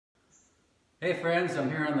Hey friends, I'm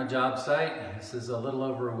here on the job site. This is a little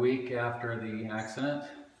over a week after the accident.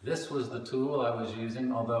 This was the tool I was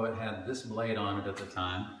using, although it had this blade on it at the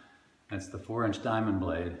time. It's the 4-inch diamond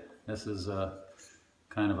blade. This is a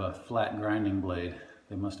kind of a flat grinding blade.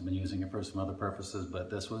 They must have been using it for some other purposes,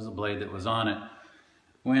 but this was the blade that was on it.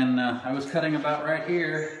 When I was cutting about right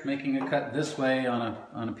here, making a cut this way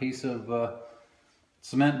on a piece of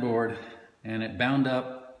cement board, and it bound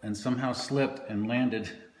up and somehow slipped and landed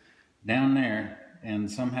down there and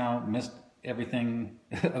somehow missed everything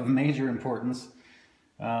of major importance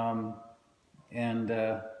and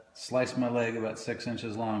sliced my leg about 6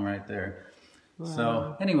 inches long right there. Wow.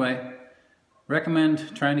 So anyway,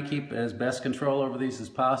 recommend trying to keep as best control over these as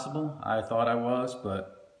possible. I thought I was,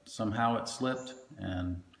 but somehow it slipped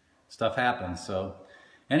and stuff happens. So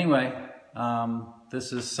anyway,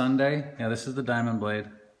 this is Sunday. Yeah, this is the diamond blade.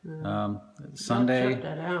 Sunday. Check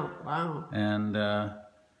that out. Wow. And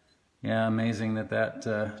yeah, amazing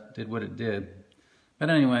that did what it did. But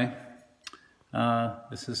anyway,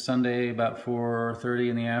 this is Sunday about 4:30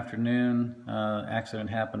 in the afternoon. Accident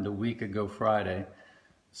happened a week ago Friday.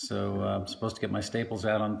 So I'm supposed to get my staples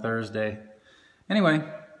out on Thursday. Anyway,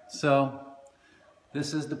 so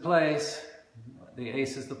this is the place. The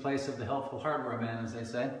Ace is the place of the helpful hardware man, as they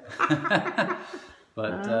say.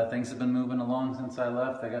 But things have been moving along since I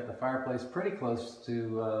left. I got the fireplace pretty close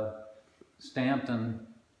to stamped and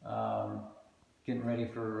getting ready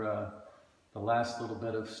for the last little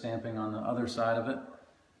bit of stamping on the other side of it.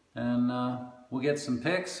 And we'll get some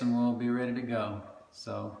pics and we'll be ready to go.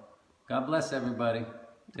 So God bless everybody.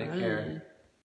 Take care.